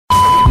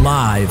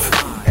Live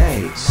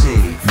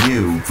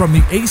ACU. from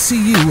the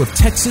ACU of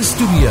Texas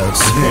Studios.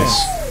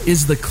 This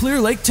is the Clear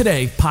Lake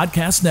Today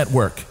Podcast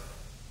Network.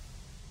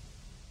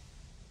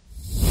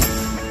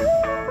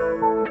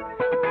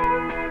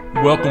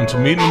 Welcome to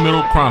Meet in the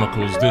Middle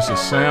Chronicles. This is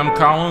Sam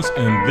Collins,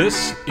 and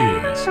this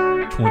is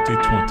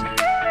 2020.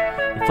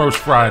 The first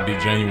Friday,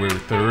 January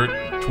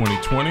 3rd,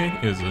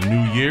 2020, is a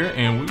new year,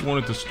 and we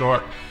wanted to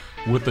start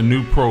with a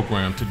new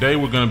program. Today,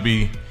 we're going to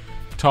be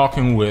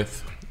talking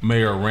with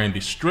Mayor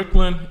Randy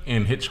Strickland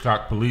and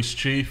Hitchcock Police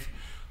Chief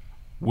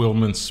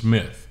Wilman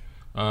Smith.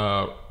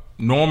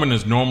 Norman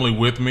is normally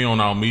with me on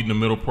our Meet in the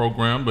Middle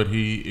program, but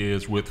he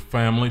is with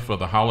family for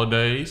the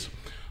holidays.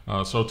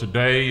 So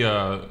today,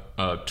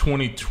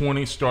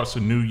 2020 starts a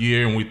new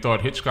year, and we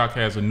thought Hitchcock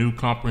has a new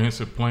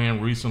comprehensive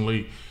plan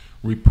recently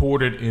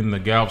reported in the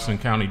Galveston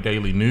County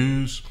Daily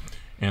News,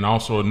 and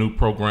also a new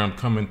program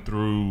coming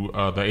through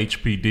the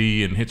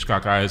HPD and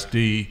Hitchcock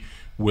ISD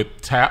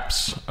with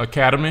TAPS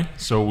Academy.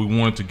 So we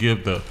wanted to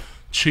give the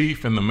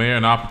chief and the mayor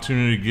an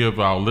opportunity to give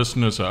our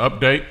listeners an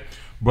update.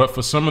 But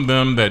for some of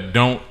them that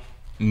don't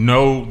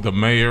know the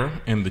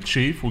mayor and the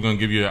chief, we're going to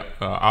give you an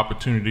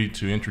opportunity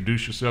to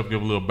introduce yourself, give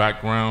a little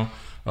background.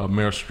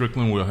 Mayor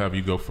Strickland, we'll have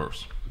you go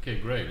first. Okay,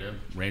 great.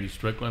 Randy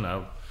Strickland.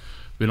 I've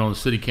been on the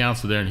city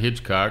council there in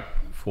Hitchcock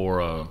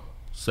for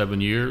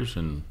 7 years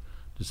and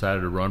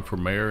decided to run for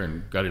mayor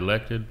and got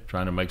elected,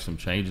 trying to make some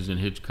changes in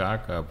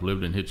Hitchcock. I've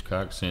lived in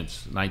Hitchcock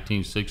since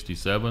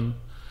 1967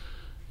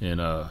 and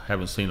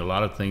haven't seen a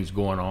lot of things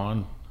going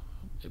on,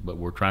 but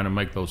we're trying to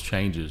make those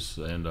changes,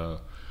 and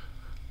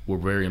we're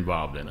very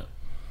involved in it.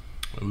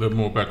 A little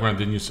more background.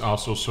 Didn't you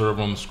also serve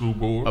on the school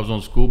board? I was on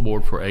the school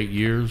board for 8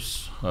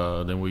 years.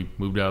 Then we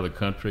moved out of the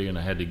country, and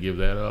I had to give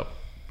that up.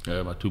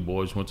 My two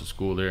boys went to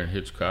school there in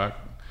Hitchcock.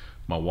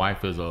 My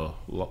wife is a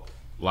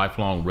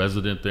lifelong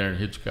resident there in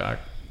Hitchcock,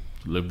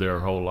 lived there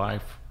her whole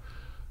life.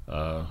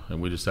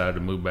 And we decided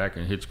to move back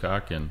in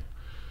Hitchcock and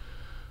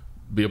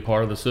be a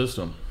part of the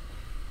system.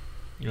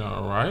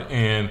 All right.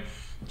 And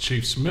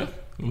Chief Smith,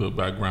 a little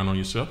background on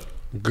yourself.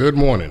 Good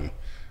morning.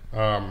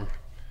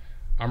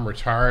 I'm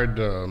retired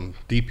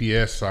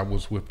DPS. I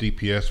was with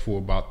DPS for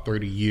about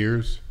 30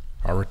 years.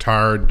 I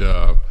retired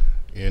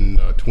in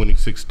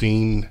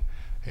 2016,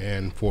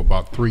 and for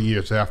about 3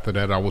 years after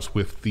that, I was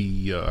with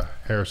the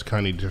Harris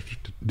County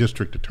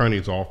District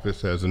Attorney's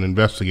Office as an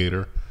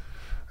investigator.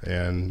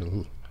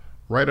 And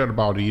right at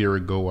about a year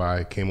ago,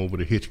 I came over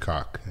to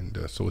Hitchcock, and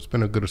so it's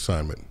been a good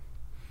assignment.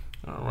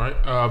 All right.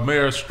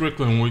 Mayor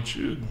Strickland, would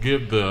you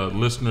give the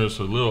listeners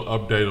a little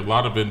update? A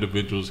lot of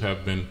individuals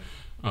have been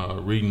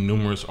reading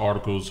numerous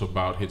articles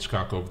about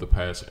Hitchcock over the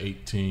past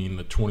 18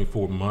 to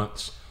 24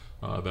 months.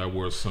 There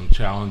were some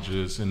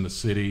challenges in the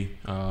city,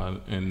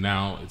 and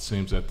now it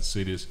seems that the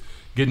city is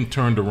getting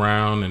turned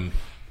around. And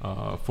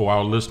for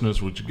our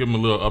listeners, would you give them a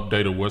little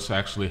update of what's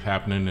actually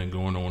happening and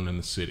going on in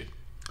the city?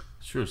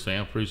 Sure,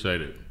 Sam. Appreciate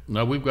it.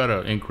 Now, we've got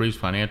to increase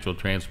financial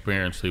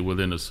transparency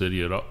within the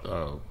city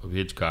of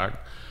Hitchcock.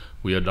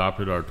 We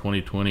adopted our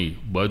 2020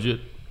 budget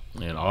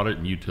and audit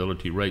and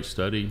utility rate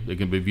study. It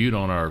can be viewed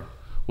on our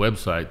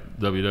website,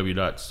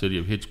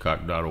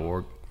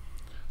 www.cityofhitchcock.org.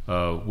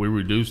 We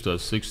reduced a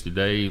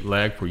 60-day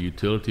lag for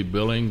utility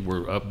billing.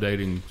 We're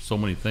updating so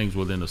many things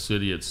within the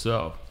city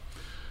itself.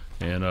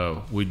 And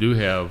we do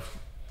have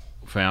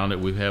found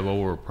that we have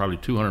over probably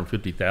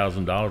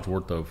 $250,000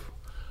 worth of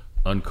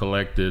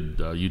uncollected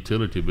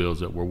utility bills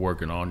that we're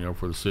working on,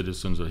 for the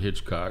citizens of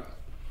Hitchcock.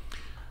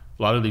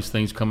 A lot of these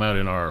things come out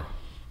in our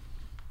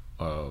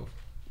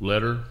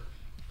letter.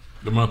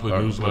 The monthly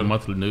newsletter. The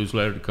monthly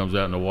newsletter that comes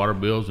out in the water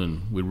bills,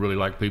 and we'd really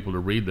like people to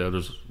read that.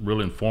 It's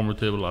really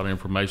informative, a lot of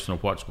information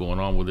of what's going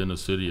on within the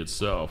city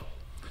itself.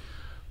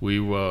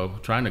 We were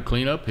trying to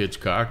clean up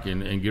Hitchcock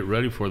and get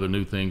ready for the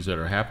new things that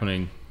are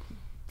happening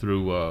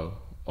through all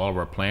of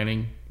our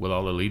planning with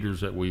all the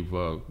leaders that we've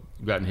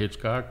got in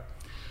Hitchcock.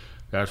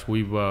 Gosh,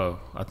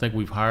 I think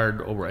we've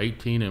hired over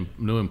 18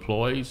 new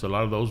employees. A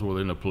lot of those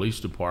were in the police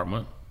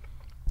department.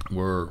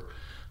 We're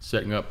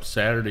setting up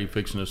Saturday,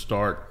 fixing to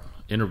start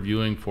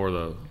interviewing for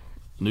the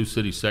new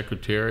city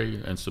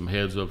secretary and some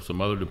heads of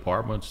some other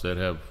departments that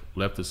have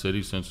left the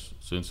city since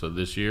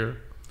this year.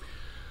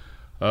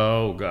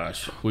 Oh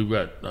gosh, we've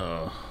got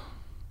the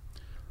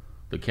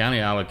county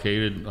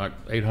allocated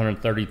like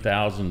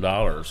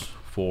 $830,000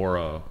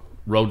 for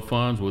road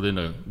funds within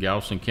the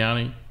Galveston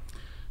County,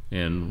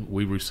 and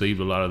we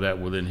received a lot of that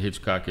within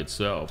Hitchcock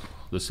itself.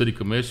 The city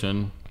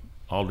commission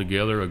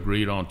altogether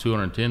agreed on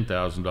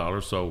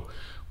 $210,000, so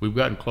we've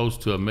gotten close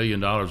to $1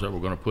 million that we're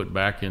going to put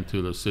back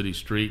into the city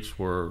streets,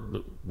 where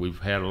we've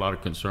had a lot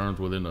of concerns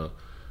within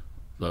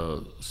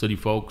the city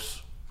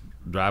folks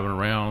driving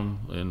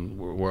around, and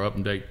we're up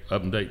and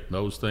date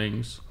those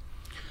things.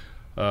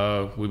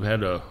 We've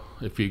had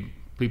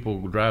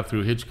people drive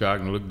through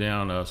Hitchcock and look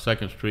down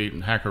 2nd Street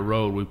and Hacker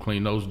Road, we've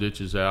cleaned those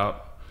ditches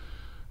out,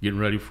 getting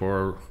ready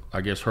for, I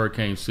guess,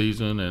 hurricane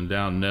season, and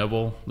down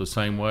Neville the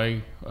same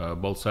way.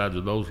 Both sides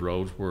of those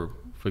roads, we're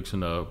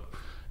fixing to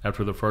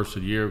after the first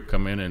of the year,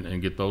 come in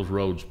and get those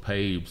roads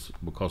paved,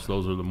 because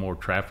those are the more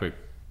traffic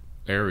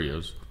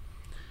areas.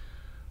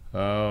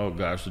 Oh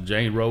gosh, the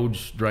Jane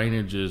Roads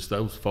drainage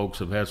those folks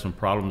have had some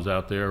problems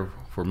out there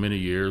for many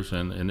years,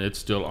 and it's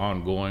still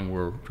ongoing.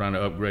 We're trying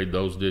to upgrade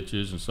those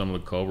ditches and some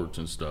of the culverts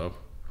and stuff.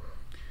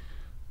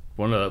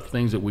 One of the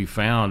things that we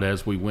found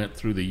as we went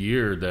through the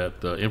year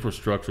that the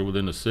infrastructure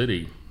within the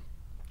city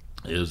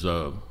is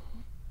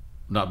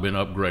not been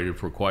upgraded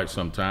for quite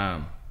some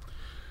time.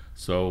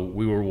 So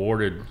we were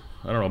awarded,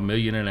 $1.5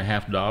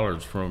 million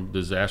from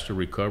Disaster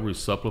Recovery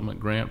Supplement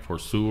Grant for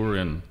sewer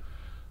and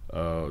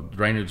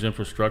drainage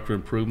infrastructure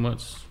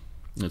improvements.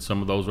 And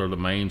some of those are the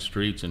main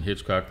streets in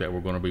Hitchcock that we're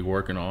going to be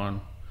working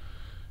on.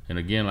 And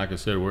again, like I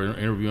said, we're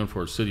interviewing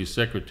for a city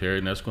secretary,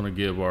 and that's going to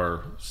give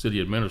our city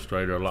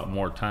administrator a lot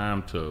more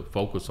time to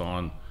focus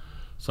on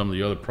some of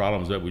the other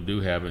problems that we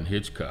do have in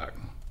Hitchcock.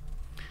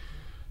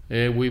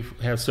 And we've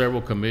had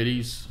several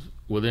committees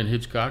within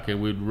Hitchcock,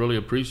 and we'd really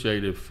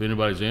appreciate if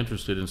anybody's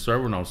interested in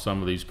serving on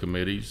some of these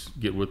committees,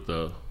 get with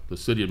the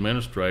city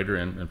administrator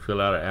and fill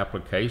out an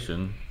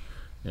application,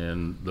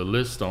 and the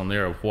list on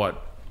there of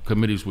what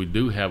committees we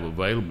do have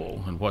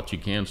available and what you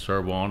can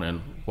serve on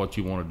and what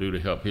you want to do to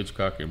help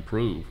Hitchcock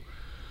improve.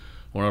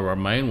 One of our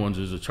main ones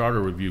is the Charter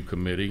Review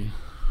Committee.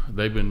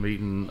 They've been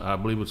meeting, I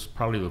believe it's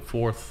probably the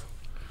fourth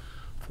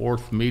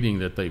meeting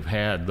that they've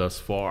had thus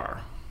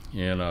far.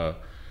 And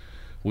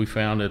we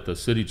found that the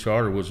city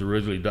charter was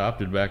originally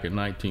adopted back in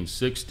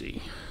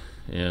 1960,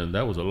 and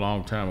that was a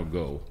long time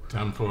ago.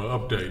 Time for an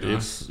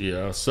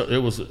update, So it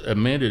was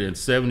amended in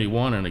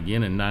 71 and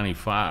again in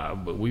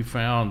 95, but we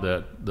found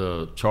that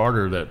the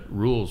charter that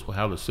rules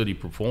how the city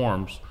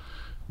performs,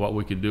 what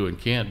we can do and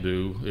can't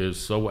do, is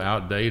so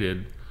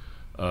outdated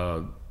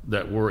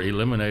that we're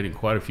eliminating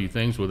quite a few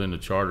things within the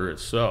charter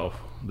itself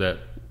that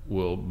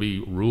will be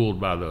ruled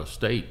by the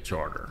state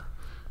charter.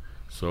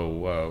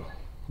 So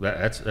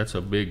that's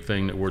a big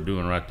thing that we're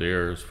doing right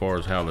there as far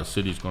as how the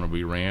city's going to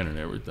be ran and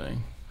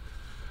everything.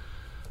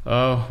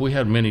 We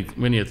had many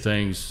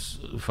things,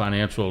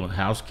 financial and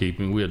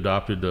housekeeping. We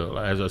adopted,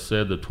 as I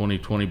said, the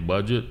 2020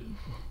 budget.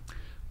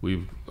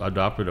 We've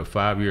adopted a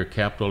 5-year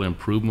capital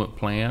improvement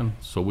plan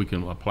so we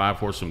can apply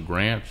for some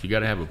grants. You got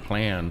to have a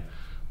plan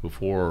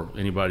before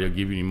anybody will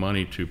give you any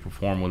money to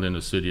perform within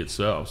the city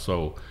itself.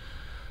 So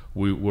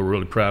we're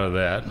really proud of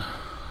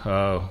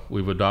that.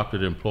 We've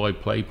adopted employee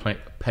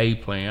pay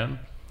plan,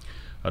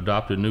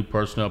 adopted new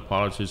personnel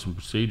policies and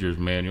procedures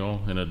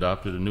manual, and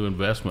adopted a new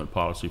investment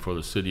policy for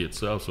the city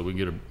itself so we can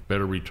get a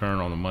better return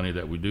on the money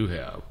that we do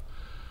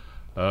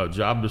have.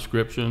 Job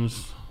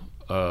descriptions,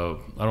 I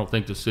don't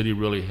think the city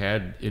really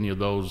had any of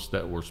those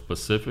that were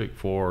specific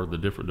for the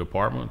different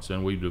departments,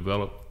 and we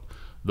developed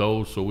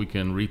those so we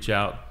can reach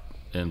out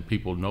and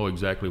people know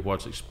exactly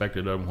what's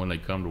expected of them when they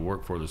come to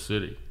work for the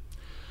city.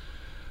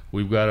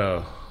 We've got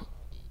a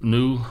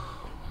new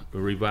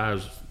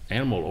revised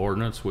animal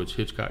ordinance, which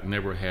Hitchcock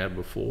never had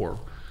before,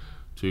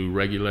 to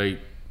regulate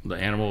the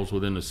animals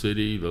within the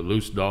city, the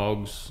loose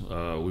dogs.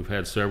 We've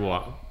had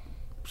several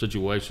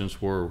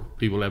situations where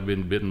people have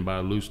been bitten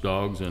by loose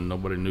dogs and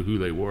nobody knew who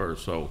they were,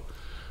 so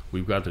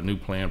we've got the new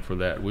plan for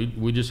that.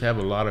 We just have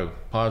a lot of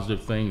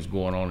positive things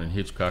going on in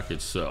Hitchcock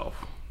itself.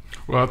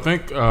 Well, I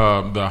think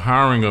the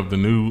hiring of the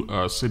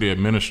new city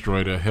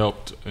administrator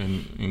helped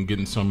in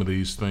getting some of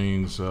these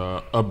things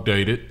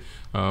updated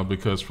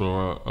because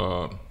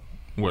for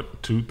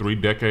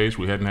 2-3 decades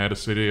we hadn't had a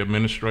city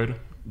administrator.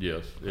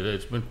 Yes,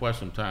 it's been quite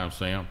some time,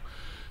 Sam.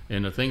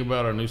 And the thing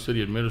about our new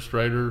city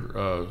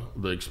administrator,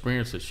 the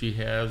experience that she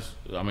has,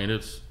 I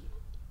mean,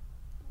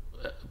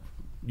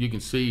 you can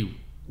see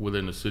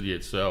within the city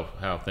itself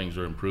how things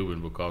are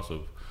improving because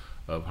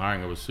of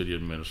hiring of a city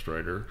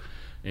administrator.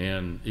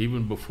 And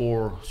even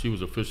before she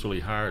was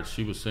officially hired,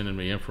 she was sending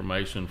me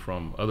information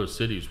from other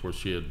cities where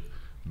she had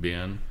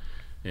been.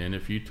 And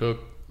if you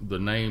took the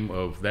name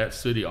of that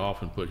city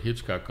off and put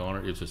Hitchcock on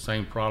it, it's the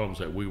same problems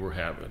that we were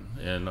having.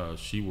 And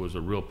she was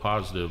a real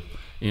positive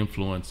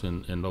influence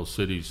in those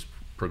cities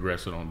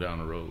progressing on down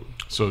the road.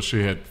 So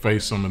she had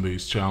faced some of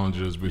these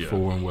challenges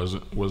before, and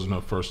wasn't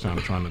her first time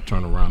trying to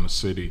turn around the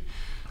city,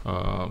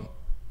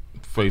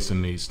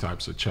 facing these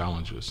types of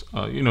challenges.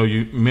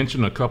 You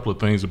mentioned a couple of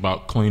things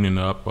about cleaning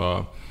up.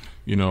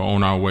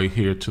 On our way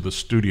here to the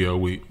studio,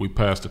 we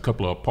passed a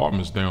couple of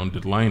apartments there on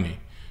Delaney,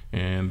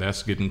 and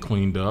that's getting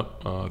cleaned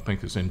up. I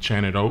think it's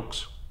Enchanted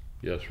Oaks.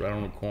 Yes, right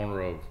on the corner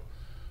of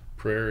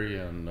Prairie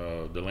and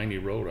Delaney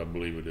Road, I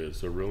believe it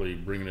is. They're really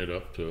bringing it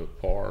up to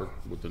par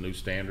with the new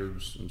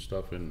standards and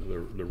stuff, and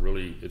they're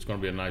really, it's going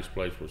to be a nice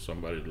place for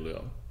somebody to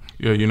live.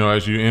 Yeah,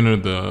 as you enter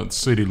the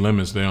city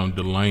limits there on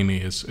Delaney,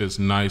 it's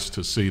nice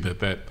to see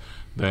that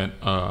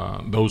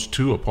those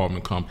two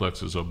apartment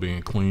complexes are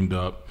being cleaned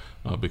up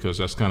because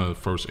that's kind of the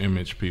first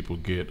image people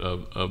get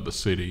of the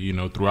city.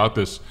 Throughout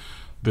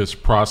this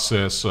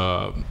process,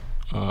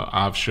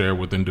 I've shared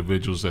with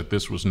individuals that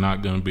this was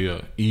not going to be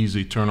an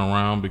easy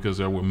turnaround because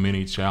there were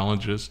many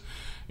challenges,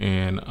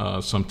 and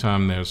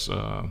sometimes there's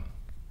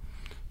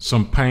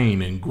some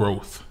pain in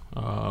growth,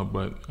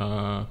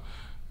 but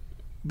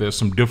there's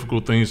some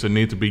difficult things that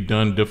need to be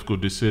done,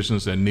 difficult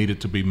decisions that needed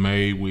to be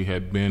made. We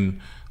had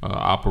been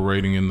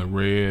operating in the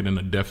red and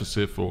a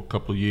deficit for a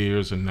couple of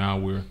years, and now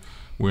we're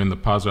in the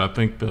positive. I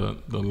think the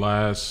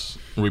last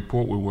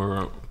report we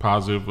were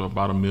positive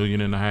about $1.5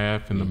 million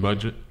in the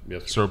budget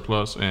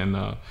surplus,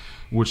 and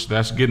which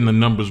that's getting the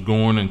numbers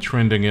going and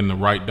trending in the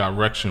right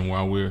direction.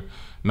 While we're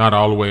not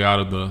all the way out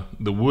of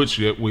the woods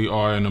yet, we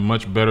are in a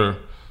much better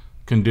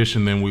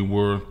condition than we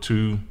were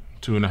two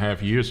and a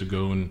half years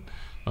ago, and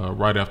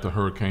right after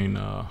Hurricane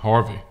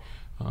Harvey.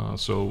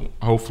 So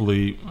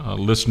hopefully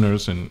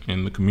listeners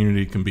and the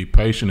community can be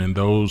patient, and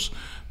those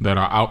that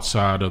are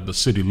outside of the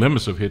city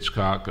limits of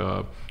Hitchcock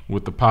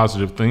with the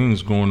positive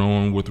things going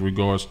on with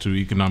regards to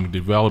economic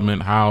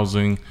development,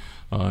 housing,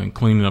 and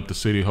cleaning up the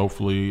city.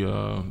 Hopefully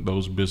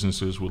those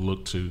businesses will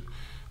look to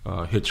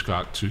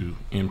Hitchcock to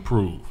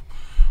improve.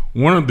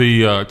 One of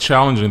the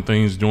challenging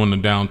things during the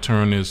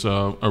downturn is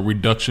a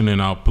reduction in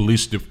our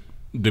police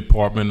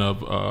department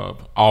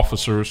of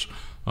officers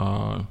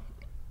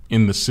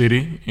in the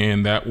city,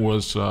 and that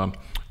was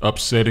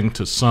upsetting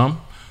to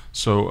some.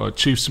 So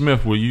Chief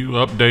Smith, will you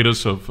update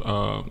us of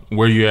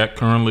where you're at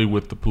currently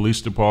with the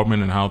police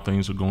department and how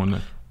things are going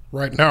there?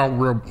 Right now,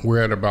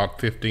 we're at about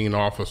 15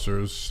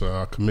 officers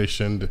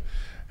commissioned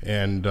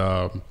and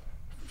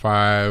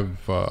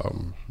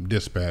 5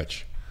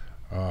 dispatch,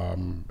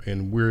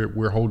 and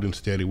we're holding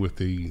steady with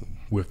the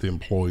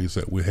employees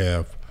that we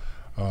have.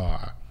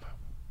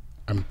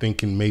 I'm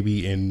thinking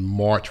maybe in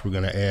March we're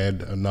going to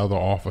add another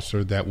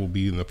officer that will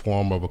be in the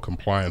form of a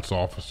compliance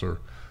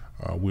officer.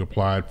 We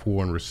applied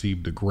for and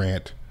received a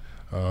grant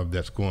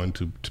that's going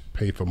to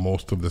pay for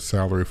most of the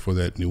salary for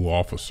that new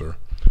officer.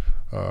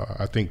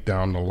 I think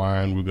down the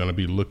line we're going to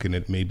be looking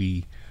at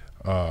maybe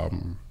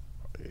in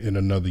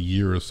another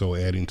year or so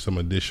adding some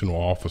additional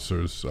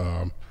officers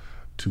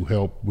to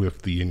help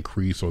with the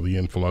increase or the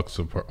influx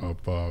of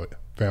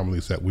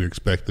families that we're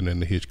expecting in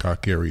the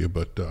Hitchcock area.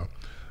 But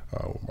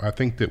I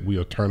think that we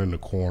are turning the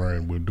corner,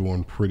 and we're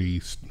doing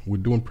pretty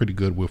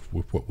good with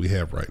what we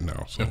have right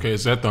now. So. Okay,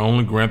 is that the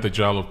only grant that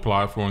y'all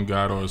applied for and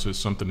got, or is it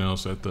something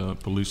else that the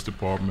police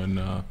department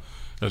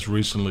has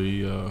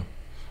recently?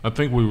 I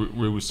think we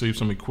received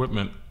some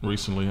equipment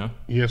recently, huh?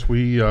 Yes,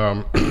 we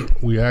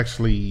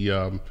actually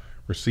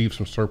received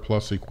some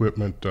surplus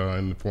equipment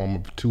in the form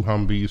of 2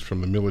 Humvees from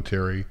the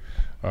military.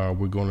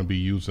 We're going to be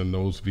using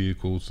those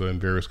vehicles in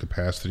various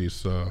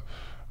capacities.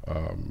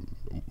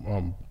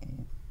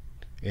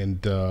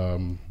 And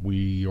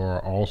we are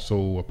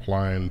also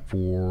applying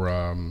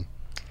for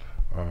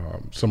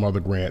some other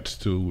grants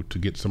to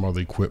get some other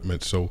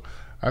equipment. So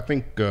I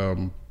think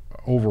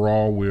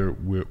overall we're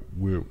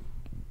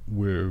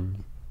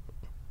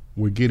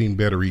getting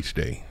better each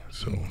day.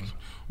 So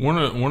one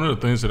of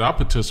the things that I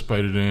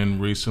participated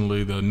in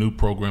recently, the new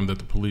program that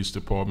the police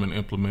department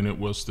implemented,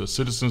 was the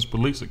Citizens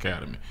Police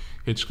Academy.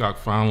 Hitchcock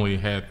finally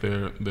had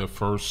their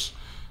first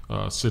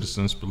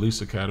Citizens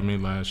Police Academy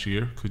last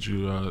year. Could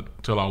you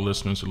tell our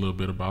listeners a little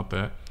bit about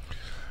that?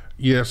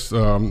 Yes,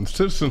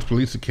 Citizens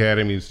Police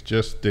Academy is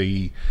just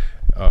an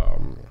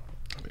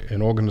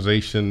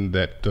organization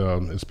that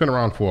has been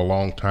around for a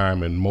long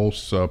time, and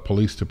most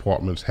police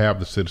departments have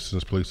the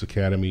Citizens Police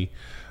Academy.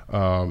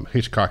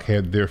 Hitchcock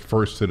had their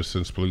first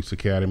Citizens Police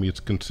Academy.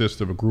 It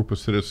consists of a group of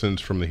citizens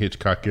from the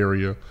Hitchcock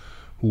area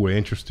who are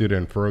interested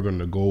in furthering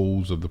the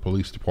goals of the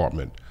police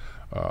department.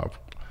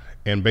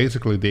 And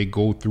basically they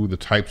go through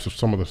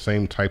some of the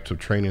same types of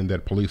training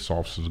that police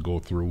officers go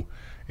through,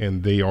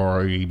 and they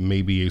are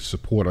maybe a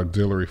support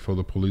auxiliary for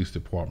the police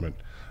department.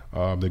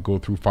 They go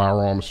through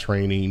firearms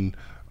training,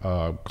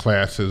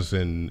 classes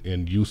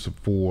in use of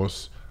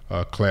force,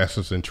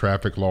 classes in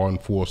traffic law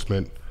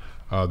enforcement.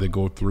 They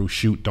go through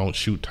shoot, don't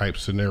shoot type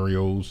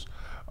scenarios.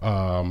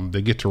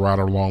 They get to ride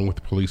along with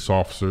the police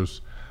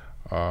officers.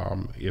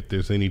 If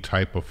there's any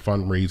type of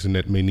fundraising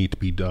that may need to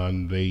be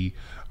done, they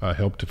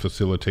help to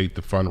facilitate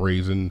the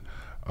fundraising.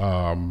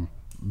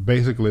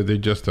 Basically, they're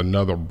just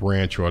another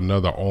branch or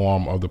another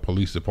arm of the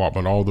police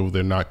department. Although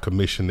they're not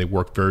commissioned, they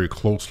work very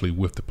closely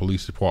with the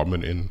police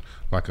department and,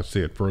 like I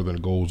said, furthering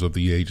the goals of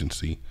the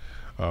agency.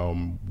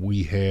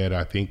 We had,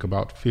 I think,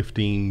 about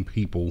 15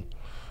 people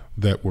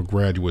that were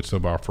graduates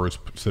of our first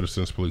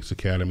Citizens Police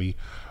Academy.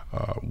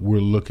 We're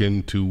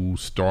looking to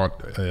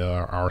start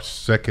our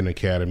second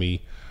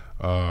academy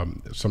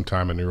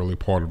sometime in the early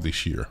part of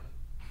this year.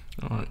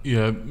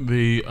 Yeah,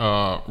 the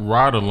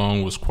ride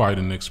along was quite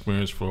an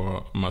experience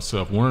for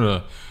myself. One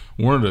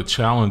of the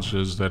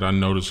challenges that I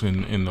noticed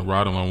in the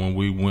ride along, when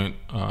we went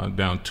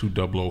down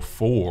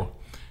 2004,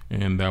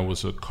 and that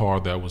was a car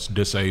that was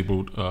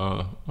disabled,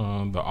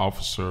 the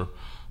officer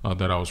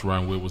that I was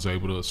riding with was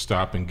able to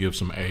stop and give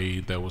some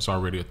aid. There was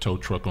already a tow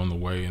truck on the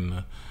way,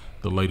 and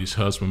the lady's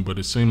husband. But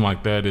it seemed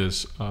like that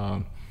is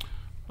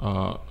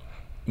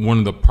one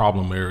of the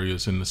problem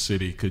areas in the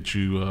city. Could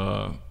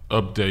you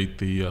update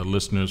the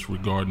listeners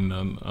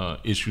regarding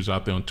issues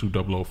out there on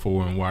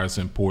 2004 and why it's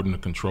important to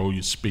control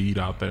your speed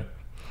out there?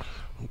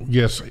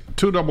 Yes,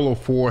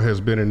 2004 has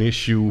been an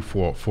issue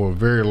for a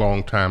very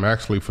long time,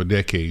 actually for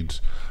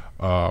decades.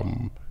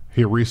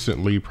 Here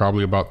recently,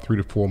 probably about 3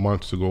 to 4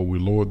 months ago, we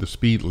lowered the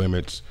speed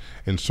limits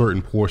in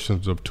certain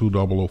portions of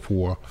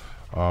 2004.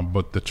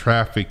 but the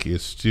traffic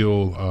is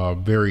still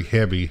very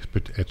heavy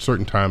at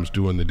certain times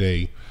during the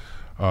day.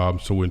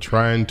 So we're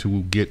trying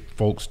to get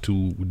folks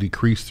to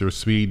decrease their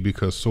speed,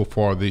 because so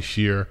far this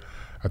year,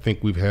 I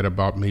think we've had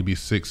about maybe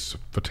 6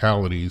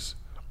 fatalities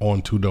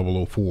on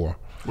 2004.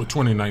 Well,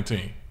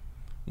 2019.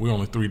 We're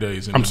only 3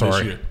 days into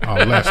this year.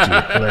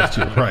 Last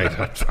year,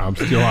 right. I'm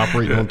still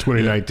operating on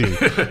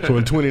 2019. So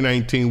in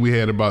 2019, we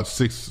had about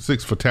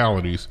six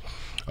fatalities,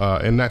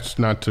 and that's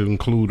not to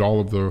include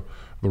all of the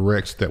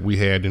wrecks that we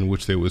had in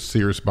which there was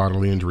serious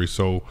bodily injury.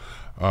 So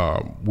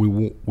we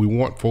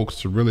want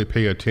folks to really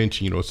pay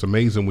attention. You know, it's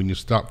amazing when you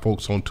stop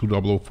folks on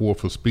 2004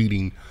 for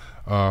speeding.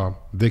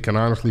 They can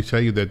honestly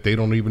tell you that they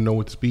don't even know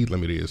what the speed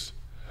limit is,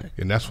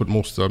 and that's what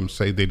most of them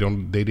say. They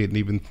didn't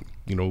even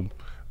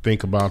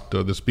think about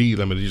the speed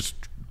limit. They're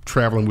just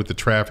traveling with the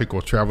traffic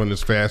or traveling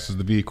as fast as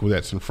the vehicle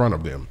that's in front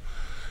of them.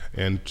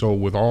 And so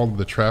with all of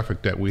the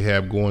traffic that we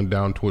have going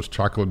down towards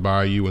Chocolate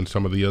Bayou and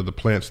some of the other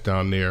plants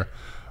down there,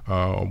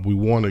 we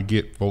want to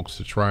get folks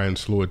to try and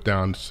slow it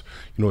down.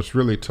 It's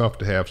really tough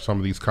to have some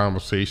of these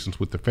conversations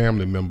with the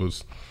family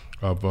members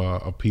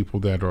of people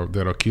that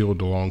are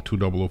killed along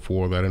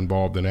 2004 that are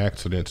involved in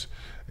accidents,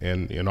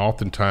 and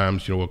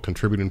oftentimes a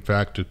contributing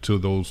factor to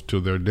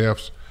their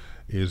deaths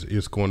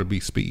is going to be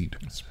speed.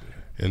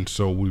 And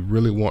so we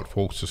really want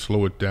folks to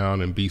slow it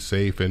down and be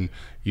safe, and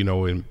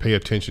and pay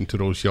attention to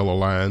those yellow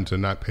lines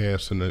and not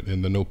pass in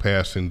the no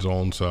passing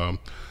zones. I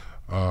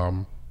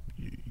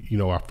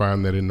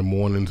find that in the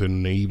mornings and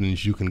in the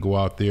evenings you can go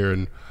out there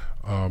and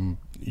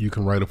you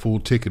can write a full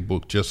ticket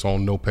book just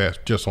on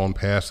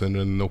passing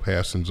and no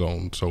passing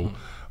zone. So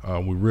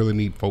we really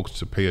need folks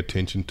to pay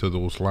attention to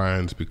those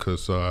lines,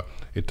 because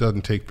it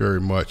doesn't take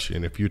very much,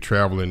 and if you're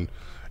traveling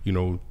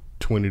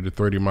 20 to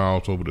 30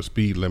 miles over the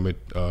speed limit,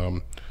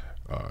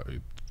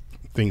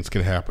 things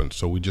can happen.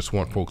 So we just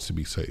want folks to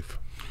be safe.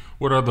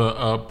 What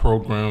other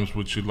programs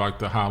would you like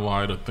to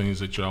highlight, or things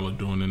that y'all are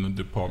doing in the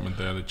department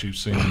that you've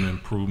seen an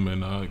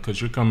improvement? Because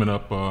you're coming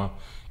up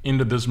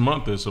end of this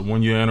month. It's a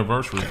 1-year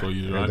anniversary for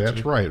you, right?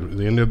 That's right,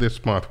 the end of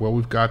this month. Well,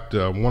 we've got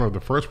one of the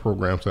first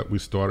programs that we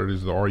started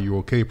is the Are You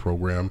OK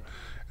program.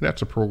 And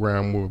that's a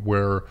program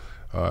where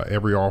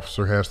every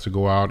officer has to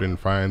go out and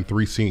find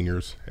 3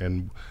 seniors,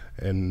 and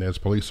as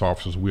police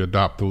officers, we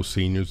adopt those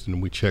seniors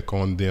and we check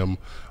on them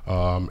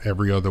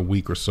every other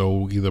week or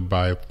so, either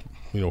by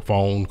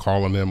phone,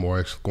 calling them, or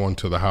actually going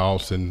to the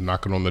house and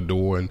knocking on the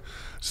door and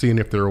seeing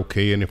if they're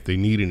okay and if they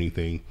need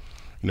anything.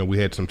 We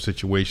had some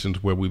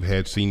situations where we've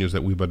had seniors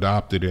that we've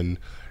adopted, and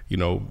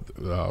you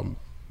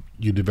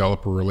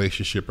develop a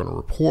relationship and a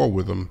rapport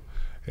with them,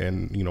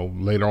 and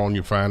later on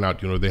you find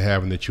out they're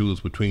having to choose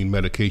between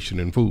medication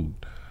and food.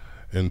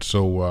 And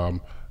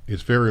so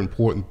it's very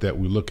important that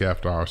we look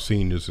after our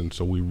seniors, and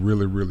so we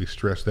really, really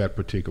stress that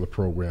particular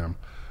program.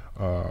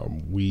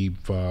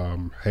 We've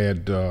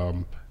had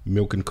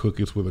milk and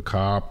cookies with a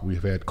cop.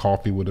 We've had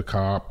coffee with a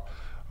cop.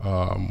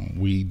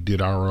 We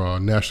did our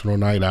National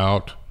Night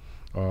Out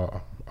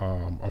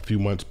a few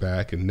months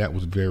back, and that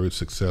was very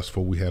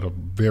successful. We had a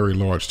very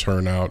large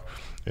turnout,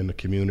 and the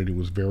community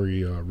was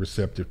very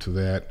receptive to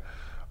that.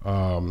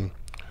 One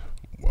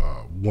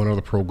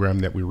other program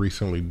that we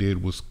recently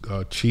did was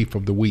Chief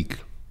of the Week,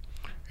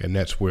 and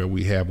that's where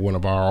we have one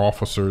of our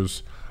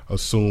officers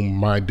assume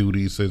my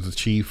duties as a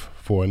chief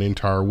for an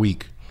entire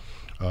week.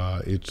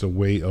 It's a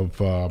way of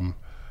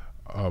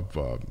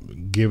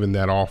giving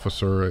that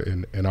officer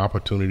an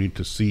opportunity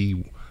to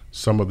see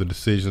some of the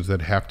decisions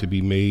that have to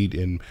be made,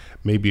 and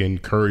maybe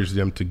encourage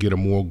them to get a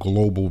more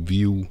global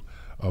view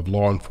of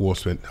law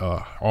enforcement.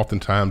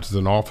 Oftentimes as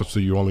an officer,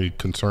 you're only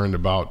concerned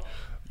about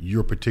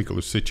your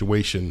particular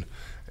situation,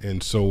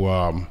 and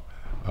so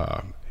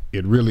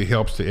it really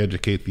helps to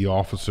educate the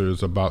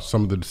officers about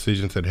some of the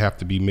decisions that have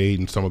to be made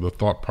and some of the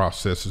thought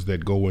processes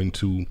that go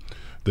into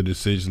the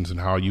decisions, and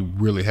how you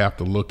really have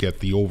to look at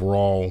the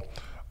overall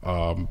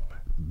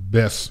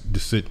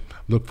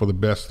look for the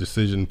best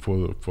decision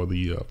for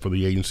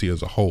the agency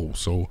as a whole.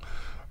 So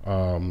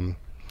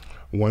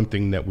one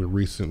thing that we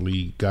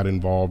recently got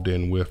involved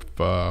in with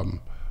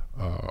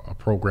a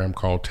program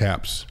called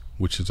TAPS,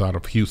 which is out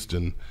of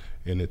Houston,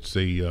 and it's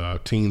a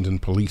teens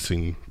and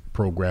policing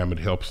program. It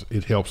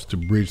helps to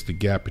bridge the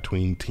gap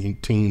between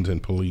teens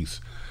and police.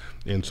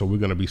 And so we're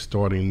going to be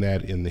starting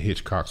that in the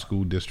Hitchcock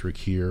School District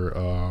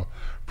here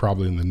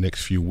probably in the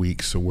next few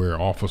weeks, so where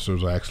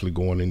officers are actually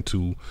going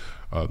into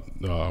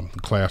the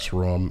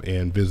classroom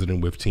and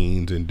visiting with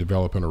teens and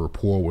developing a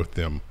rapport with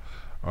them.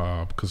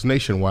 Because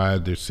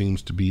nationwide there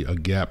seems to be a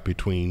gap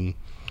between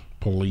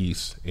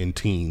police and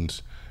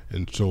teens,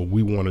 and so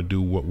we want to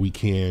do what we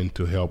can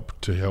to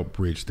help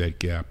bridge that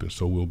gap. And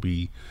so we'll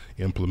be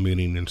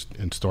implementing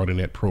and starting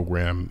that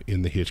program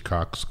in the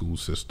Hitchcock school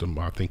system.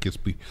 I think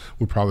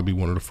we'll probably be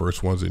one of the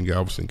first ones in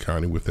Galveston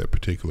County with that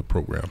particular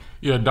program.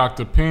 Yeah,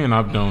 Dr. Penn,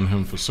 I've known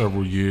him for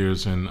several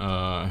years, and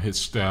his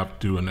staff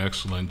do an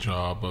excellent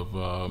job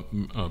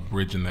of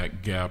bridging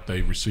that gap.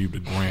 They received a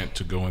grant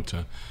to go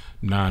into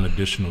 9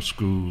 additional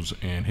schools,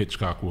 and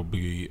Hitchcock will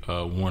be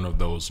one of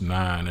those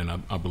 9,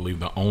 and I believe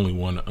the only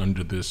one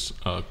under this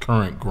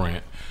current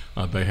grant.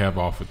 They have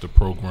offered the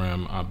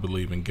program, I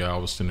believe, in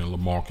Galveston and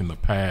Lamarck in the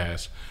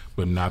past,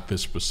 but not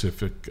this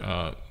specific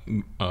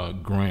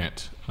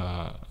grant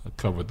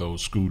cover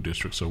those school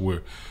districts. So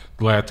we're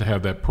glad to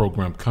have that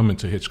program come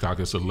into Hitchcock.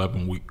 It's an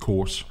 11-week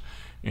course,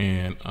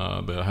 and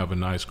they'll have a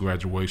nice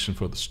graduation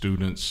for the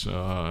students,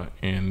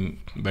 and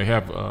they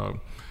have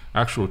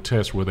actual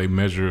tests where they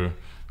measure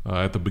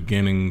at the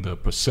beginning the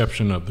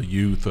perception of the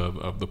youth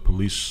of the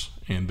police,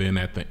 and then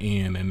at the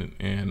end,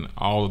 and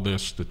all of their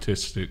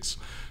statistics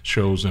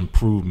shows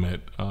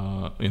improvement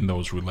in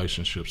those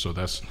relationships. So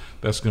that's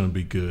going to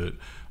be good.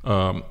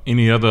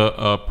 Any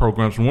other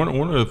programs? One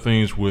of the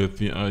things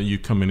with you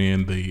coming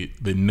in, the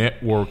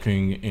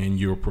networking and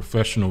your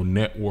professional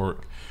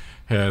network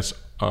has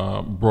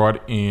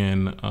brought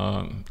in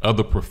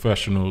other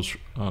professionals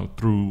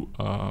through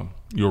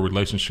your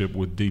relationship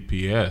with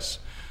DPS,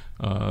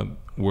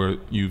 where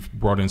you've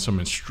brought in some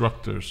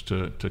instructors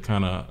to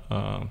kind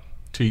of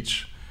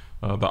teach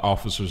the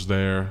officers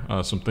there.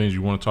 Some things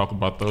you want to talk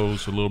about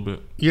those a little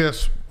bit?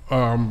 Yes.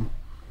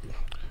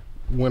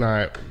 When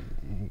I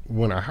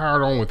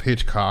hired on with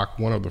Hitchcock,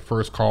 one of the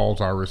first calls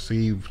I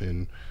received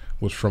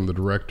was from the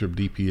director of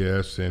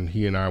DPS, and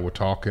he and I were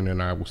talking,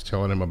 and I was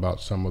telling him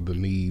about some of the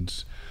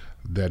needs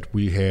that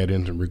we had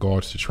in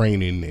regards to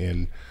training,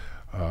 and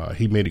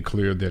he made it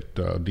clear that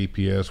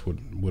DPS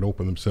would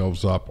open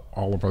themselves up,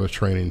 all of our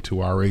training,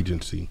 to our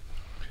agency.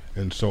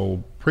 And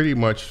so pretty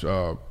much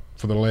for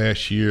the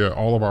last year,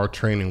 all of our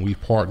training, we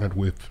partnered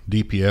with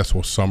DPS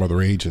or some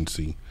other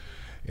agency.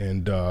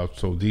 And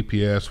so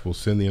DPS will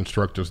send the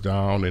instructors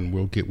down, and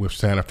we'll get with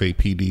Santa Fe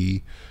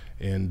PD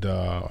and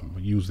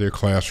use their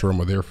classroom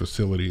or their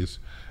facilities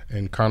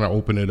and kind of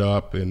open it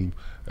up. And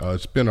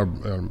it's been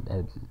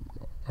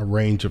a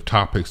range of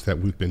topics that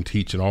we've been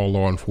teaching, all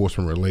law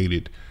enforcement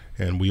related,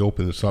 and we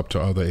open this up to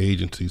other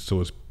agencies.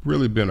 So it's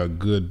really been a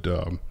good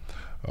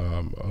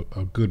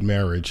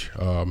marriage.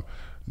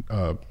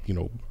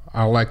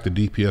 I like the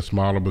DPS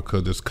model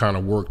because it's kind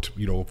of worked,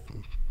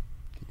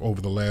 over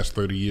the last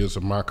 30 years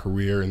of my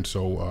career, and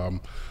so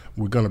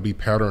we're going to be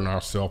patterning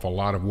ourselves a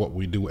lot of what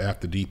we do at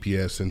the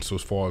DPS, and so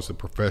as far as the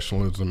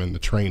professionalism and the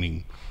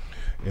training.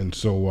 And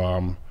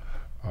so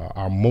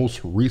our most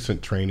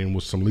recent training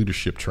was some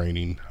leadership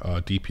training.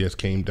 DPS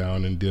came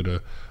down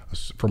and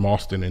from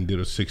Austin and did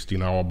a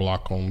 16-hour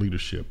block on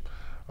leadership.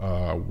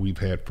 We've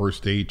had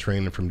first aid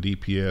training from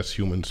DPS,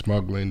 human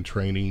smuggling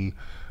training.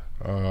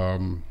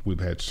 We've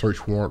had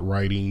search warrant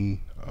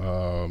writing,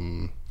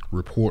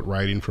 report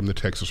writing from the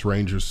Texas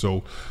Rangers.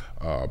 So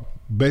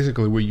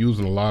basically we're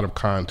using a lot of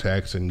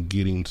contacts and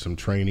getting some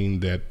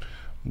training that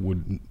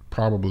would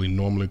probably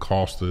normally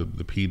cost the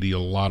PD a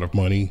lot of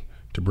money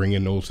to bring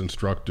in those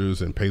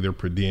instructors and pay their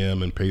per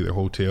diem and pay their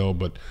hotel.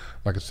 But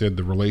like I said,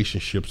 the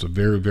relationships are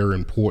very, very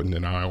important,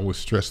 and I always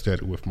stress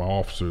that with my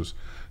officers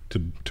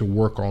to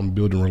work on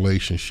building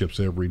relationships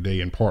every day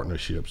and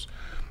partnerships.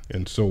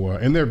 And so,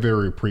 and they're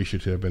very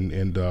appreciative,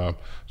 and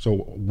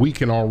so we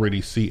can already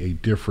see a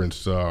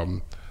difference in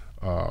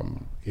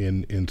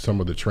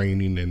some of the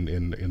training,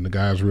 and the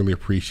guys really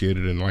appreciate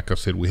it. And like I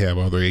said, we have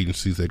other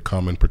agencies that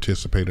come and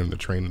participate in the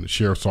training, the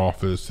sheriff's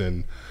office,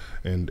 and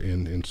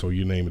so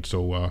you name it.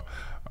 So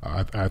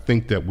I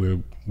think that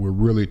we're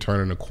really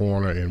turning the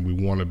corner, and we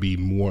want to be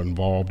more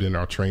involved in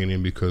our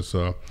training because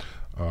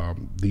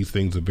these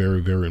things are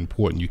very, very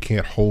important. You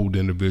can't hold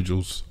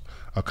individuals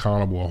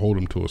accountable or hold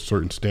them to a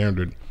certain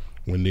standard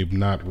when they've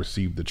not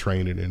received the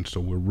training, and so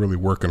we're really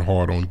working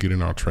hard on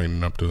getting our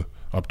training up to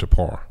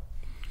par.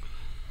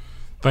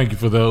 Thank you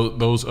for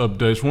those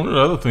updates. One of the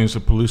other things the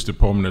police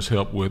department has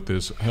helped with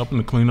is helping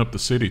to clean up the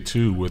city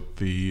too, with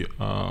the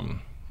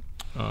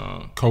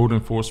code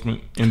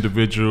enforcement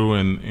individual,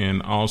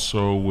 and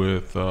also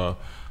with the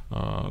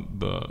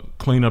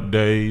cleanup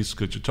days.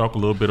 Could you talk a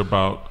little bit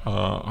about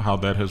how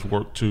that has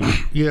worked too?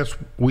 Yes,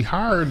 we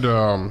hired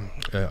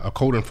a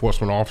code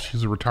enforcement officer.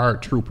 She's a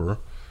retired trooper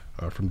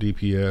from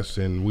DPS,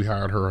 and we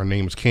hired her. Her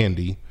name is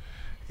Candy.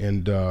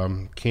 And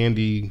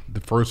Candy, the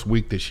first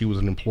week that she was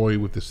an employee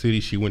with the city,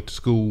 she went to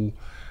school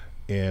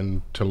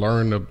and to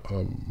learn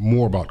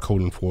more about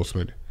code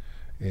enforcement.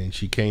 And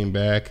she came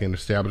back and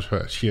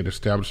she had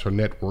established her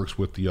networks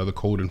with the other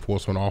code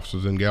enforcement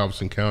officers in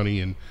Galveston County,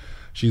 and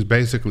she's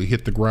basically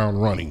hit the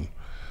ground running.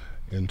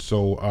 And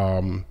so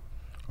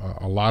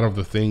a lot of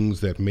the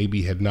things that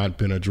maybe had not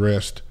been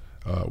addressed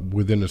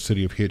within the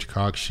city of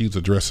Hitchcock, she's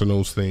addressing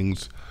those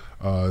things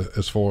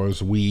as far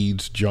as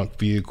weeds, junk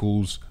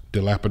vehicles,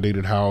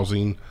 dilapidated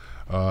housing,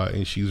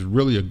 and she's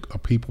really a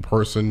people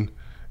person,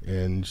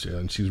 and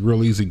she's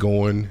real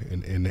easygoing,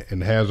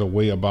 and has a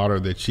way about her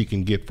that she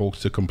can get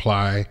folks to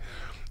comply.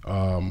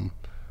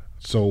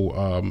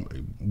 So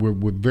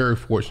we're very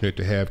fortunate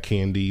to have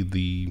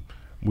Candy.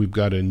 We've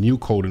got a new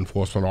code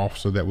enforcement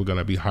officer that we're going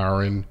to be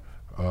hiring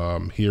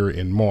here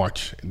in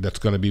March that's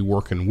going to be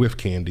working with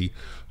Candy.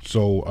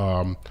 So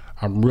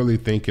I'm really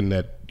thinking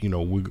that you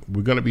know,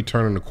 we're going to be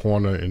turning the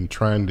corner and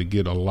trying to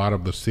get a lot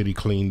of the city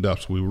cleaned up.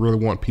 So we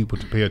really want people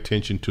to pay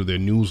attention to their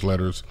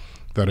newsletters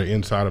that are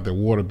inside of their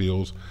water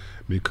bills,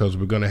 because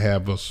we're going to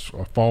have a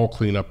fall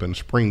cleanup and a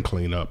spring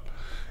cleanup.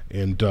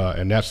 And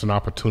that's an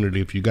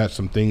opportunity. If you got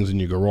some things in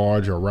your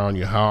garage or around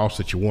your house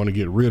that you want to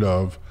get rid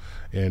of,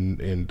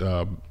 and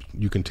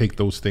you can take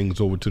those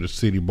things over to the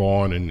city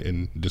barn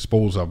and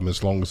dispose of them,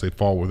 as long as they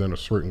fall within a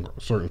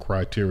certain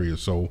criteria.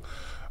 So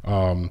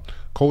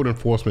code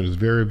enforcement is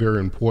very, very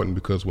important,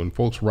 because when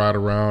folks ride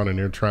around and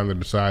they're trying to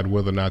decide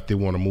whether or not they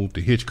want to move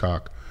to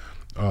Hitchcock,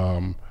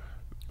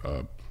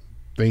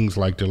 things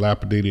like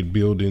dilapidated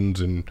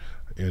buildings and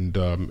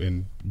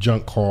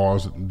junk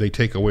cars, they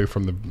take away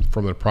from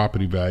the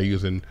property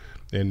values, and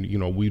you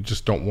know, we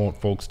just don't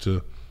want folks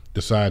to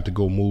decide to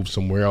go move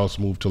somewhere else,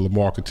 move to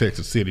Lamarca,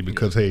 Texas City,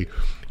 because hey,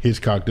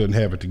 Hitchcock doesn't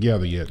have it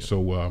together yet.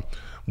 So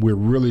we're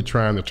really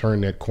trying to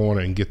turn that corner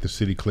and get the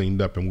city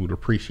cleaned up, and we'd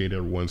appreciate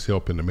everyone's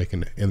help in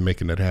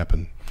making that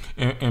happen.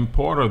 And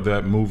part of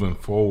that moving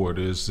forward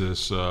is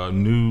this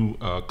new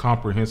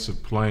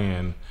comprehensive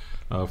plan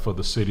for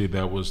the city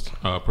that was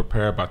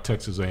prepared by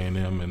Texas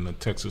A&M and the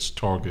Texas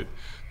Target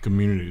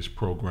Communities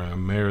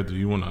Program. Mayor, do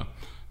you want to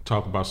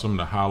talk about some of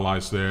the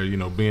highlights there? You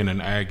know, being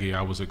an Aggie,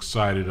 I was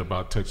excited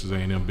about Texas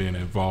A&M being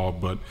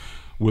involved, but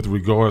with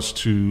regards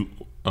to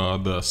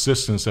the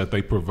assistance that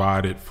they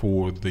provided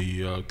for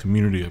the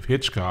community of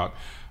Hitchcock,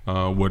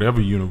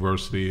 whatever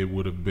university it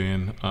would have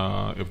been,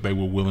 if they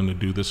were willing to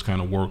do this kind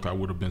of work, I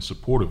would have been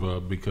supportive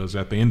of, because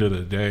at the end of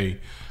the day,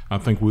 I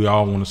think we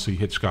all want to see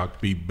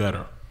Hitchcock be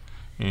better.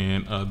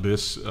 And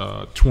this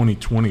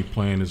 2020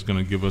 plan is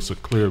going to give us a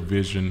clear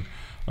vision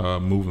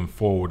moving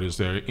forward. Is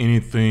there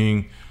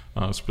anything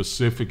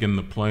specific in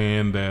the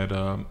plan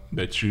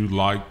that you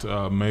liked,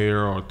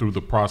 Mayor, or through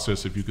the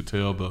process, if you could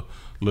tell the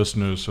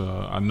listeners?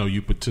 I know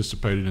you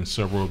participated in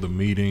several of the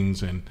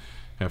meetings and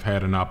have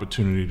had an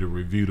opportunity to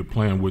review the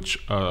plan, which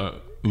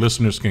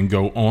listeners can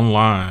go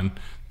online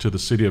to the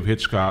City of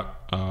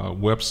Hitchcock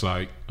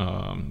website,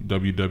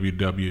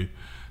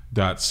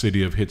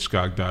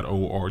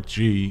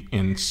 www.cityofhitchcock.org,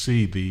 and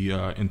see the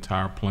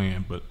entire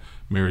plan. But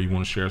Mary, you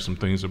want to share some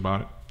things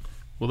about it?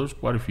 Well, there's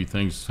quite a few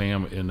things,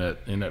 Sam, in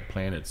that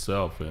plan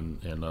itself,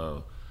 and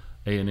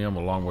A&M,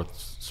 along with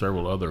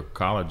several other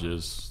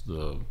colleges,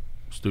 the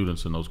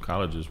students in those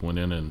colleges went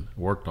in and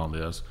worked on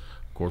this.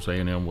 Of course,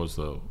 A&M was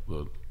the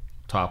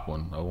top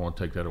one. I won't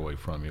take that away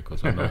from you,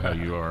 because I know how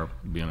you are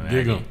being an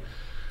Aggie.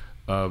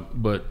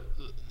 But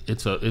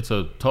it's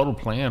a total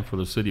plan for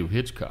the city of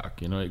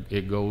Hitchcock. You know,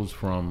 it goes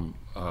from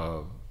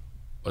a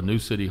new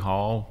city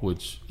hall,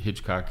 which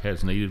Hitchcock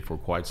has needed for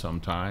quite some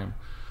time.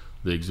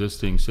 The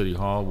existing city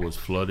hall was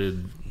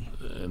flooded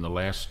in the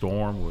last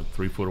storm with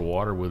 3 foot of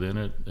water within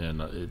it,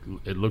 and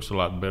it looks a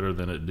lot better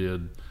than it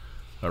did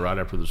right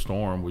after the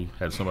storm. We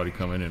had somebody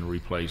come in and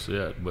replace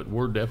it, but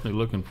we're definitely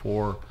looking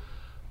for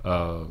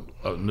a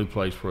new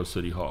place for a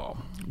city hall.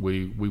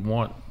 We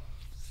want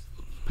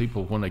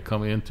people, when they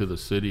come into the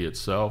city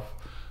itself,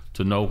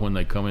 to know when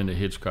they come into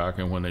Hitchcock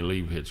and when they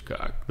leave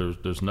Hitchcock.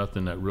 There's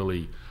nothing that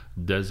really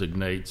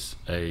designates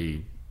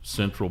a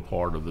central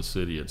part of the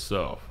city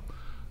itself.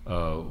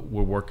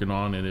 We're working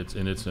on, and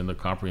it's in the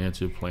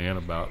comprehensive plan,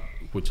 about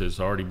which has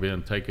already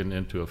been taken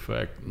into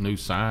effect, new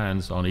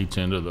signs on each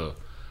end of the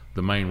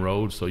main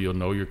road, so you'll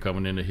know you're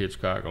coming into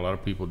Hitchcock. A lot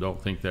of people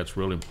don't think that's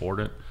real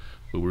important,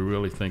 but we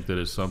really think that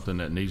it's something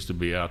that needs to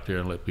be out there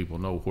and let people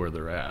know where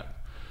they're at.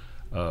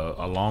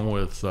 Along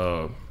with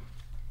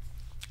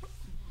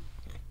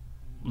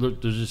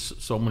there's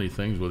just so many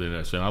things within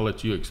that, and I'll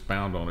let you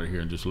expound on it here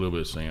in just a little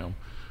bit, Sam.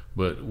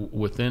 But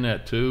within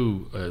that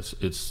too,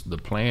 it's the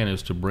plan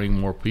is to bring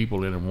more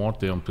people in and want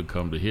them to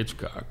come to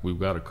Hitchcock. We've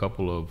got a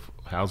couple of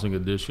housing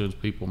additions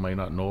people may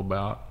not know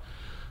about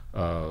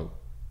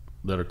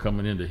that are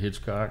coming into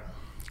Hitchcock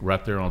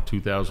right there on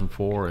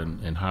 2004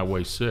 and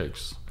Highway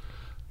 6.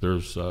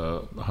 There's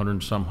 100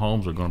 and some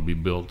homes are going to be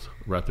built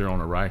right there on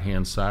the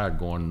right-hand side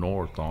going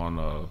north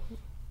on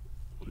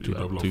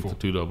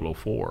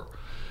 2004.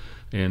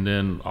 And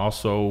then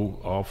also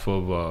off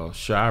of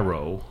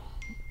Shiro,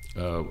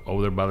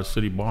 over there by the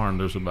city barn,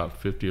 there's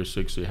about 50 or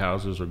 60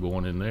 houses are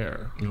going in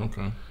there.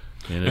 Okay.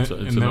 And it's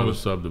another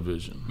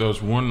subdivision. There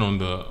was one on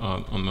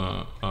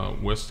the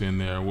west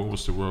end there. What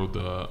was the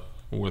road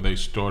where they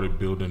started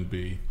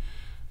building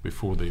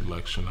before the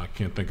election? I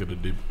can't think of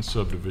the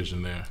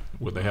subdivision there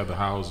where they have the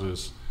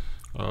houses.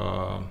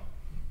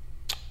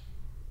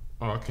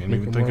 I can't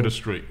even think of the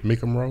street.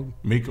 Meekum Road?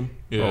 Meekum?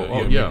 Yeah.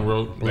 Meekum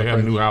Road. They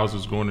have new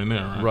houses going in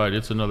there, right? Right.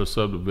 It's another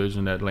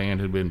subdivision. That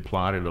land had been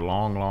plotted a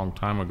long, long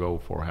time ago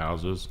for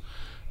houses,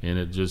 and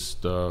it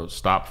just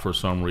stopped for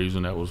some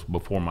reason. That was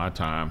before my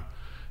time.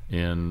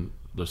 And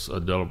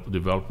a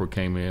developer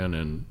came in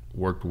and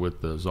worked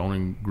with the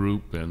zoning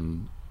group,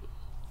 and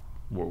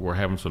we're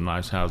having some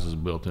nice houses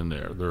built in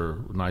there. They're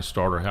nice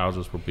starter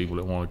houses for people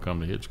that want to come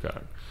to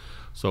Hitchcock.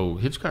 So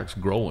Hitchcock's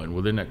growing.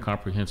 Within that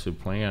comprehensive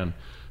plan,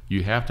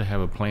 you have to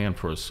have a plan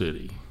for a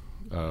city.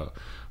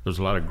 There's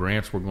a lot of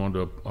grants we're going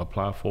to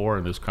apply for,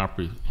 and this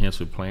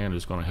comprehensive plan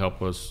is going to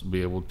help us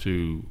be able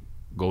to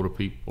go to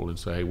people and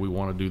say, hey, we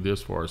want to do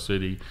this for our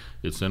city.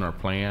 It's in our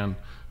plan.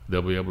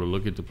 They'll be able to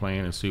look at the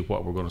plan and see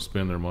what we're going to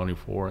spend their money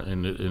for,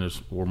 and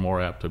we're more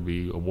apt to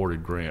be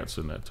awarded grants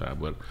in that time.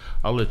 But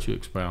I'll let you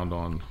expound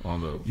on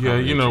the.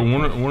 Yeah,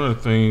 one of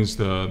the things,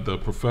 the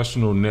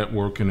professional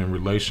networking and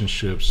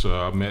relationships.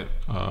 I met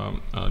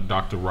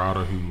Dr.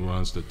 Rauter, who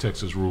runs the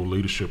Texas Rural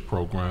Leadership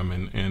Program,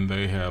 and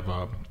they have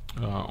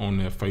on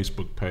their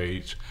Facebook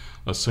page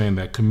saying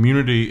that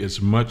community is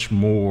much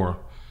more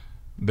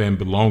than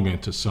belonging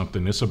to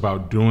something. It's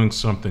about doing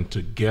something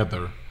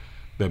together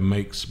that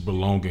makes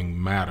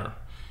belonging matter.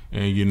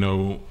 And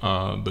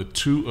the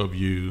two of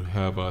you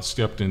have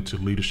stepped into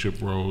leadership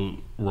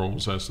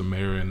roles as the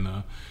mayor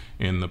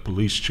and the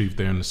police chief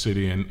there in the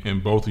city,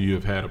 and both of you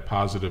have had a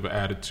positive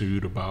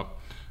attitude about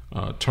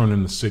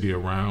turning the city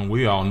around.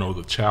 We all know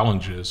the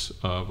challenges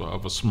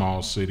of a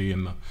small city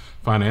and the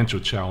financial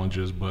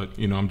challenges, but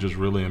I'm just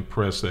really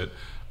impressed that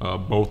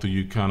both of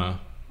you kind of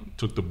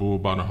took the bull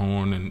by the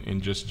horn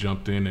and just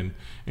jumped in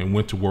and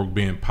went to work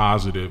being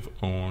positive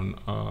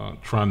on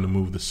trying to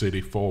move the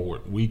city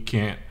forward. We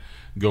can't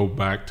go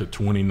back to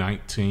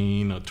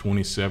 2019 or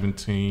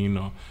 2017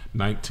 or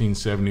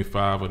 1975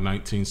 or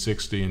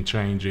 1960 and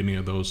change any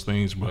of those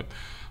things, but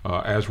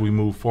as we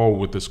move forward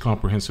with this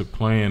comprehensive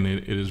plan,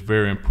 it is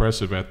very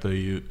impressive. At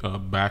the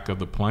back of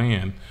the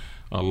plan,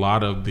 a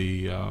lot of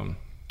the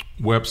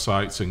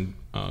websites and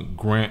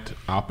grant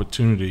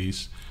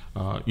opportunities,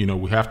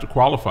 we have to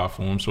qualify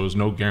for them, so there's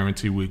no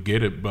guarantee we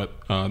get it,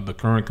 but the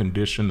current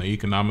condition, the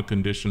economic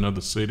condition of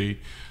the city,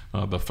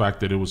 the fact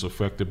that it was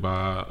affected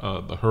by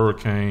the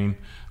hurricane,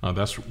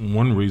 that's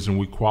one reason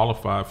we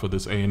qualify for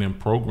this A&M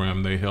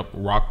program. They helped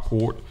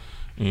Rockport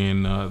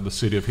and the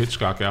city of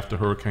Hitchcock after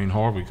Hurricane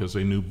Harvey because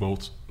they knew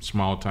both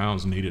small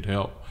towns needed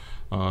help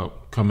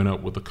coming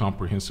up with a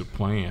comprehensive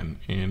plan,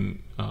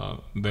 and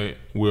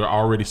we're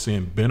already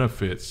seeing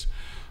benefits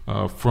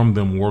from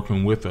them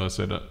working with us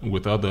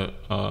with other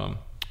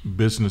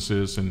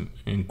businesses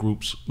and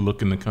groups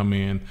looking to come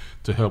in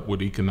to help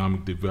with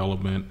economic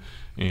development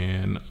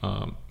and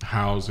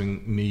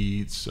housing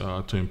needs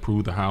to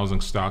improve the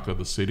housing stock of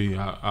the city.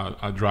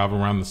 I drive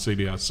around the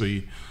city, I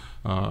see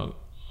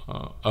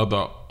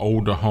other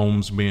older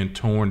homes being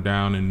torn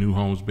down and new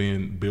homes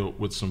being built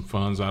with some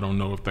funds. I don't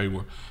know if they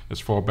were as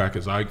far back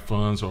as Ike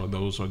funds or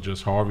those are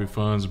just Harvey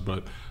funds,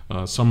 but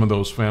some of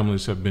those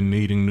families have been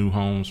needing new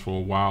homes for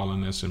a while,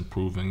 and that's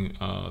improving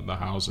the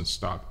housing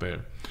stock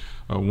there.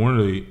 One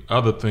of the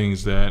other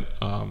things that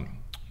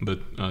the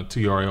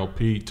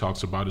TRLP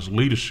talks about is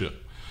leadership,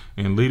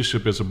 and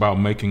leadership is about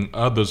making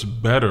others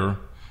better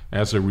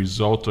as a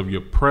result of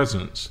your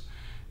presence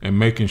and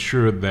making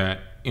sure that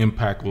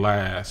impact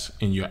lasts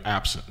in your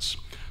absence.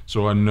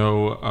 So I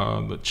know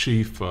the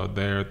chief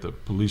there at the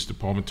police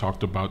department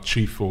talked about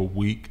Chief for a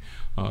Week.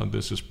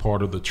 This is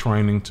part of the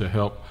training to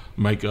help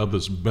make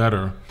others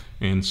better,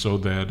 and so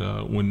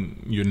that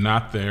when you're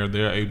not there,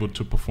 they're able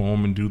to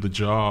perform and do the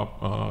job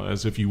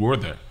as if you were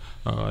there.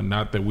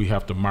 Not that we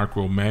have to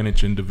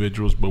micromanage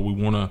individuals, but we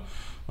want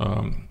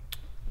to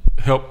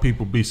help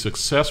people be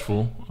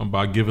successful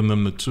by giving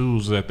them the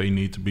tools that they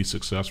need to be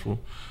successful,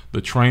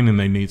 the training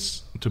they need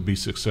to be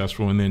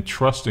successful, and then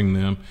trusting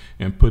them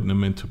and putting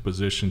them into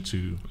position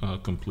to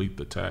complete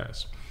the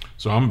task.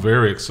 So I'm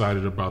very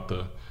excited about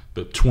the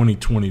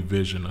 2020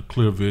 vision, a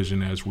clear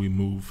vision as we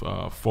move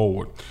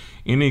forward.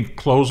 Any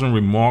closing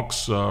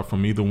remarks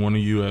from either one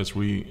of you as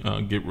we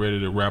get ready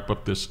to wrap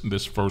up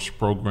this first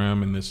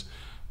program in this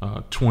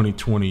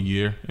 2020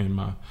 year? And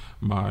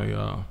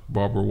my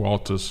Barbara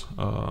Walters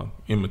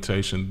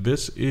imitation,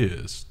 this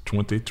is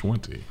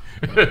 2020.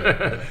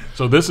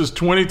 So this is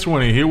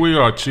 2020. Here we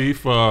are,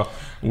 Chief.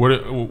 What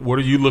are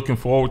you looking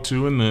forward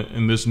to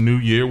in this new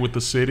year with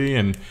the city?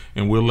 And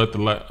we'll let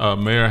the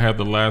mayor have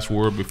the last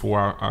word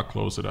before I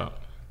close it out.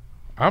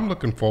 I'm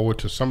looking forward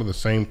to some of the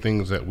same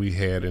things that we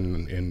had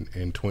in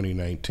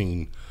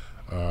 2019.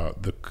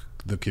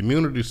 The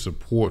community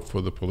support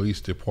for the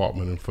police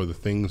department and for the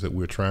things that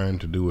we're trying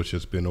to do has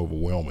just been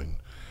overwhelming.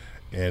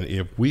 And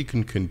if we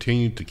can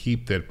continue to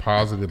keep that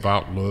positive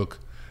outlook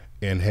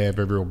and have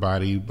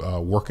everybody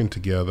working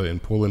together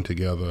and pulling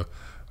together,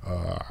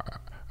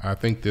 I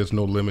think there's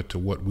no limit to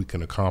what we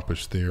can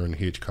accomplish there in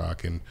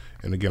Hitchcock. And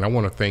again, I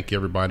want to thank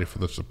everybody for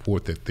the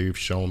support that they've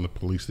shown the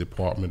police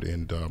department.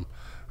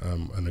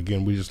 And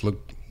again, we just look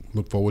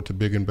forward to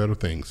bigger and better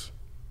things.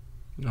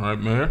 All right,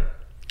 Mayor.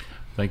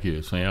 Thank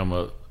you,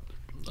 Sam.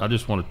 I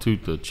just want to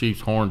toot the chief's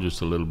horn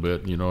just a little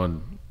bit,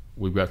 and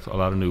we've got a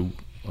lot of new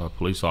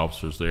police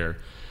officers there,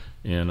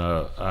 and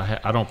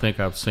I don't think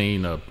I've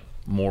seen a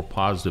more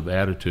positive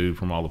attitude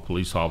from all the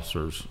police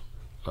officers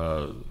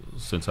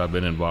since I've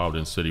been involved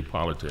in city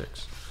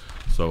politics.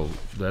 So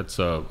that's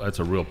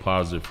a real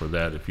positive for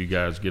that. If you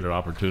guys get an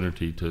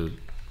opportunity to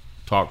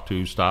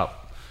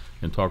stop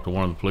and talk to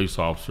one of the police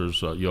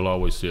officers, you'll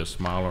always see a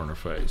smile on their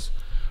face.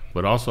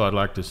 But also I'd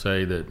like to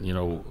say that,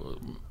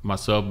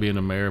 myself being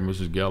the mayor,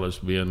 Mrs. Gellis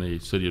being the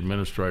city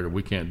administrator,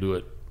 we can't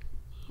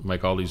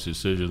make all these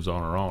decisions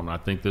on our own. I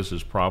think this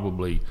is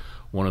probably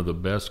one of the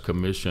best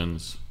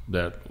commissions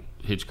that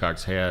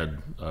Hitchcock's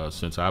had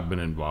since I've been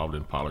involved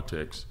in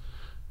politics.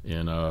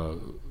 And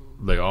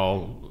they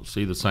all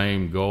see the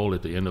same goal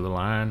at the end of the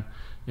line,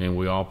 and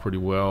we all pretty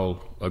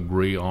well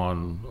agree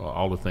on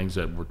all the things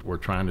that we're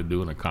trying to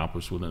do and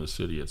accomplish within the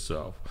city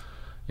itself.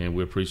 And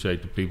we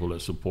appreciate the people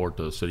that support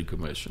the City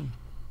Commission.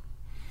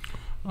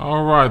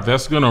 All right,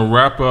 that's going to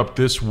wrap up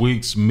this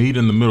week's Meet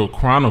in the Middle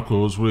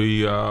Chronicles.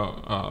 When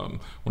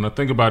I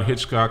think about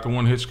Hitchcock, I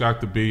want Hitchcock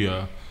to be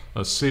a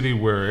city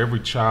where every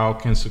child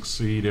can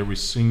succeed, every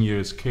senior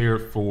is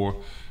cared for,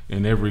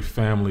 and every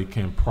family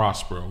can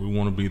prosper. We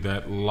want to be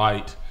that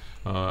light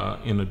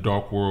in a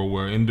dark world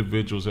where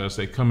individuals, as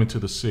they come into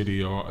the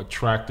city, are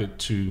attracted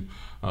to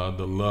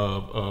the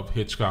love of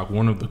Hitchcock.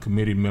 One of the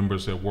committee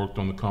members that worked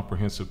on the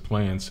comprehensive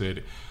plan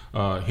said,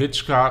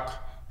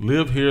 Hitchcock,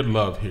 live here,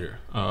 love here.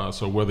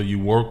 So whether you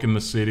work in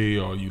the city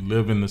or you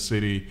live in the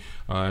city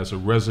as a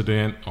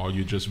resident, or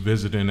you're just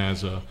visiting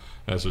as a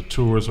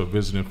tourist or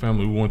visiting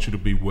family, we want you to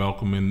be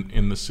welcome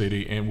in the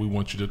city, and we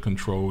want you to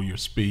control your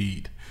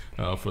speed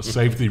for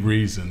safety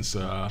reasons.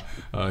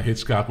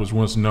 Hitchcock was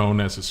once known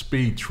as a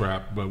speed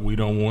trap, but we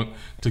don't want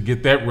to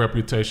get that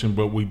reputation,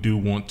 but we do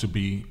want to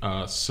be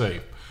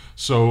safe.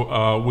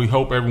 So we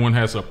hope everyone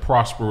has a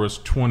prosperous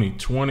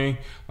 2020,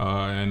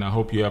 and I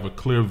hope you have a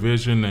clear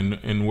vision.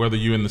 And whether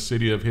you're in the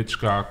city of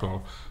Hitchcock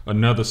or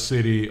another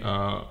city,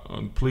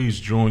 please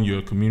join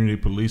your community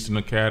policing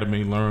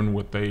academy, learn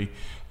what the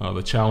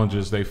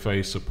challenges they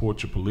face,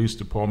 support your police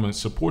department,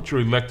 support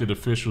your elected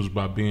officials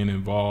by being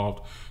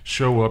involved,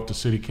 show up to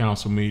city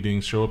council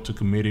meetings, show up to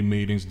committee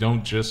meetings.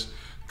 Don't just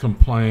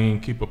complain,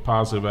 keep a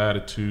positive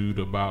attitude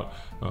about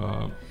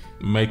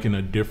making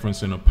a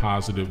difference in a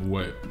positive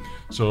way.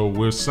 So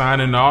we're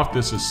signing off.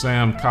 This is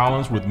Sam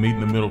Collins with Meet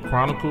in the Middle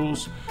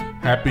Chronicles.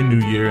 Happy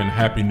New Year and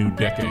Happy New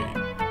Decade.